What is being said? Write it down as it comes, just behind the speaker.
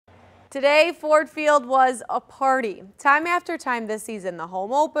Today, Ford Field was a party. Time after time this season, the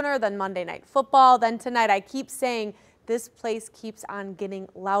home opener, then Monday Night Football, then tonight. I keep saying this place keeps on getting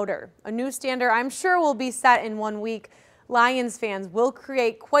louder. A new standard I'm sure will be set in 1 week. Lions fans will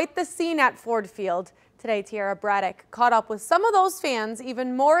create quite the scene at Ford Field. Today, Tiara Braddock caught up with some of those fans,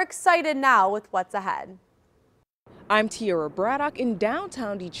 even more excited now with what's ahead. I'm Tiara Braddock in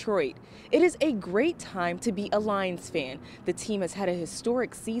downtown Detroit. It is a great time to be a Lions fan. The team has had a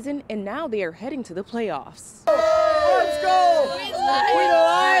historic season and now they are heading to the playoffs. Let's go! We the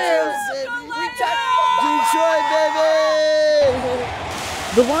Lions! Detroit, baby!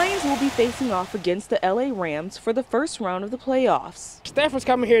 The Lions will be facing off against the LA Rams for the first round of the playoffs. Stafford's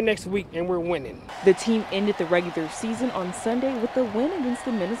coming here next week and we're winning. The team ended the regular season on Sunday with a win against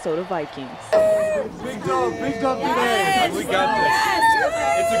the Minnesota Vikings. Big dog today. We got this.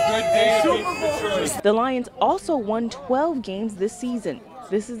 It's a good day to beat Detroit. The Lions also won 12 games this season.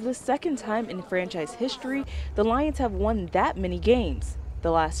 This is the second time in franchise history the Lions have won that many games.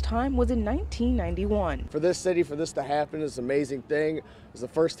 The last time was in 1991. For this city, for this to happen is an amazing thing. It's the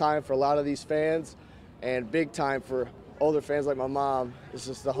first time for a lot of these fans, and big time for older fans like my mom. It's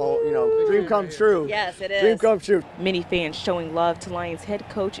just the whole, dream come true. Yes, it is. Dream come true. Many fans showing love to Lions head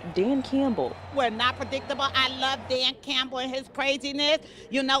coach Dan Campbell. We're not predictable. I love Dan Campbell and his craziness.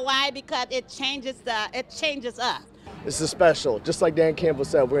 You know why? Because it changes us. This is special. Just like Dan Campbell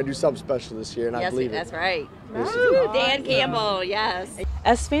said, we're going to do something special this year, and I believe that's it. right. Ooh, Dan Campbell, yes.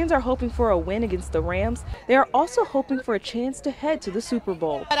 As fans are hoping for a win against the Rams, they are also hoping for a chance to head to the Super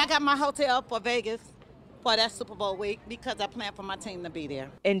Bowl. But I got my hotel for Vegas for that Super Bowl week because I plan for my team to be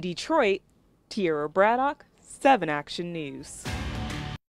there. In Detroit, Tiara Braddock, 7 Action News.